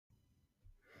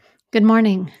Good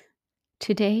morning.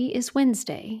 Today is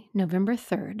Wednesday, November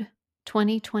 3rd,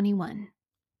 2021.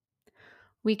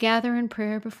 We gather in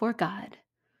prayer before God,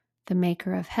 the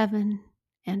maker of heaven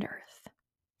and earth.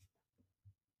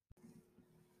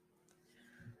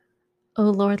 O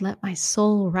Lord, let my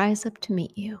soul rise up to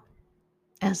meet you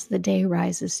as the day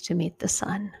rises to meet the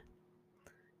sun.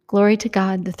 Glory to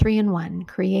God, the three in one,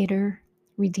 creator,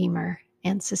 redeemer,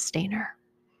 and sustainer.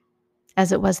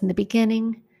 As it was in the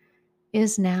beginning,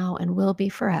 is now, and will be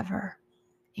forever.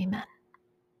 Amen.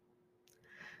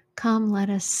 Come, let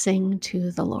us sing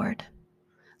to the Lord.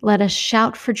 Let us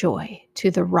shout for joy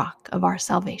to the rock of our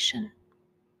salvation.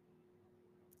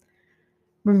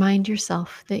 Remind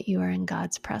yourself that you are in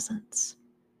God's presence.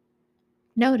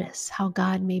 Notice how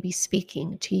God may be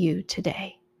speaking to you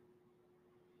today.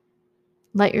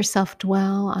 Let yourself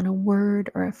dwell on a word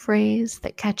or a phrase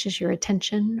that catches your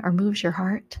attention or moves your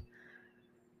heart,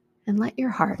 and let your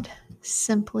heart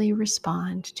simply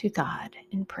respond to God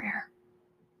in prayer.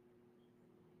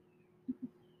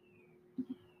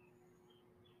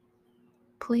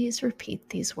 Please repeat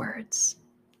these words.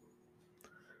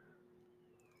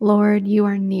 Lord, you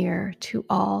are near to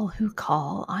all who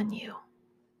call on you.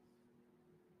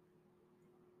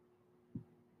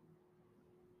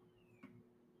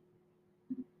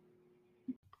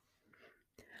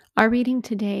 Our reading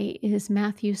today is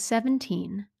Matthew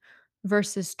 17,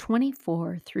 verses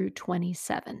 24 through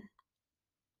 27.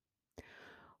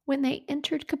 When they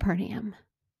entered Capernaum,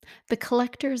 the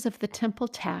collectors of the temple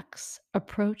tax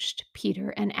approached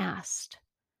Peter and asked,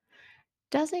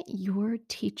 "Doesn't your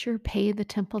teacher pay the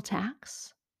temple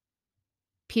tax?"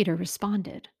 Peter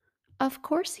responded, "Of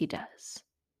course he does."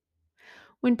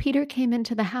 When Peter came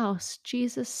into the house,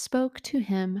 Jesus spoke to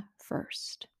him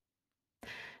first.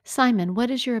 "Simon,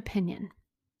 what is your opinion?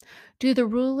 Do the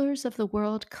rulers of the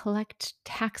world collect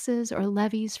taxes or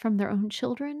levies from their own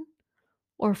children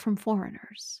or from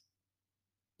foreigners?"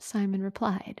 Simon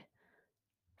replied,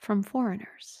 "From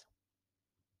foreigners."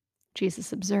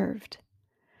 Jesus observed,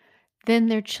 "Then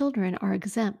their children are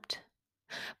exempt.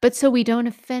 But so we don't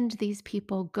offend these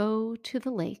people, go to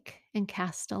the lake and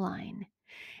cast a line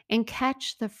and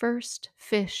catch the first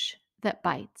fish that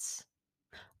bites.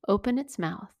 Open its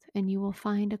mouth and you will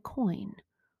find a coin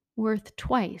worth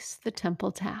twice the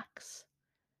temple tax.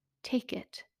 Take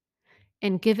it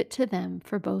and give it to them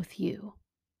for both you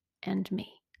and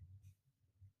me."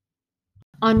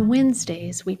 On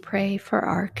Wednesdays, we pray for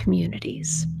our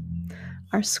communities,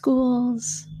 our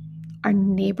schools, our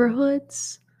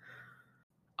neighborhoods,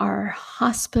 our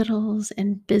hospitals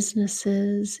and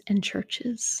businesses and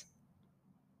churches.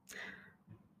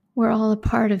 We're all a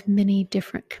part of many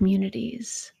different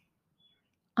communities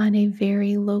on a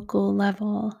very local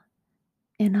level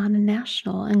and on a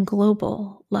national and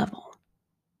global level.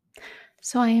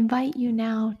 So I invite you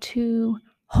now to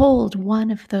hold one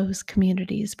of those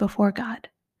communities before God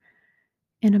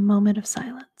in a moment of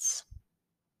silence.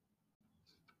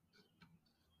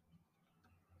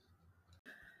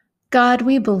 God,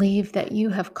 we believe that you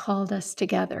have called us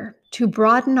together to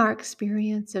broaden our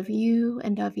experience of you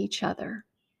and of each other.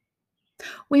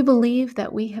 We believe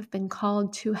that we have been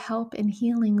called to help in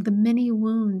healing the many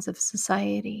wounds of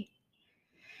society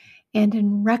and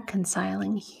in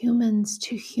reconciling humans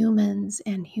to humans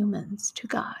and humans to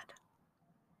God.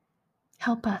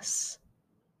 Help us,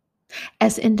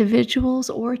 as individuals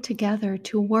or together,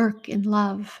 to work in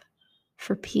love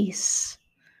for peace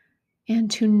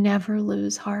and to never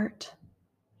lose heart.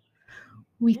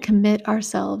 We commit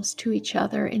ourselves to each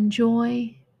other in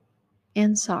joy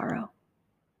and sorrow.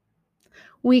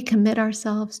 We commit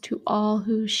ourselves to all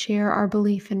who share our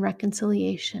belief in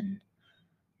reconciliation,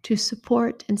 to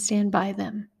support and stand by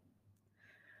them.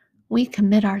 We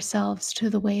commit ourselves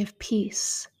to the way of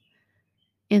peace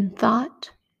in thought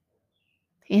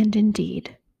and in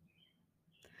deed.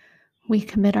 We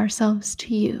commit ourselves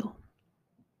to you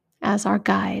as our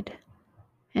guide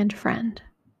and friend.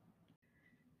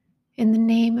 In the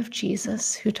name of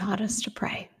Jesus, who taught us to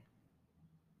pray,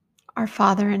 our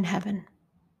Father in heaven,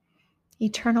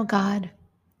 eternal God,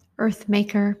 earth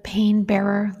maker, pain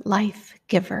bearer, life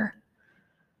giver,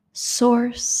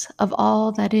 source of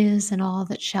all that is and all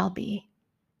that shall be,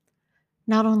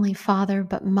 not only Father,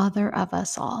 but Mother of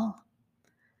us all.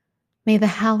 May the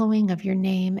hallowing of your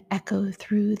name echo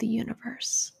through the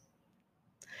universe.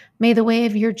 May the way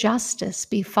of your justice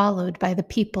be followed by the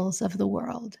peoples of the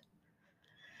world.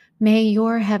 May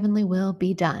your heavenly will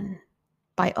be done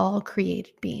by all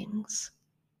created beings.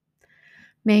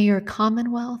 May your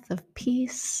commonwealth of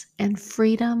peace and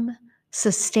freedom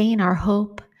sustain our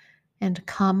hope and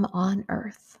come on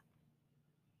earth.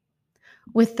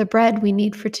 With the bread we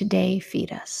need for today,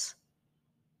 feed us.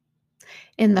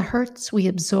 In the hurts we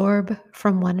absorb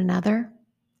from one another,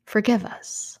 forgive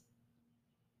us.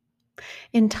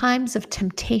 In times of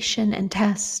temptation and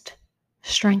test,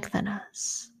 strengthen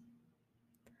us.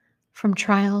 From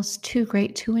trials too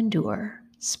great to endure,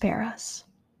 spare us.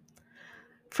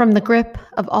 From the grip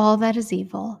of all that is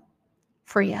evil,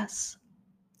 free us.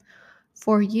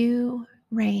 For you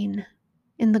reign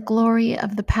in the glory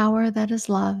of the power that is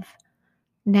love,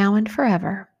 now and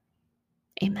forever.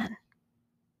 Amen.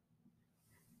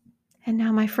 And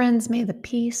now, my friends, may the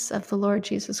peace of the Lord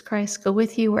Jesus Christ go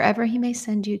with you wherever he may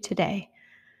send you today.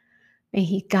 May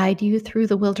he guide you through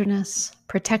the wilderness,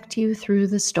 protect you through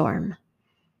the storm.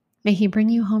 May he bring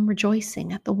you home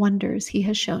rejoicing at the wonders he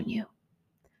has shown you.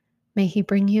 May he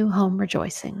bring you home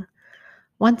rejoicing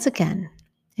once again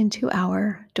into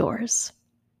our doors.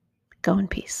 Go in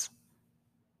peace.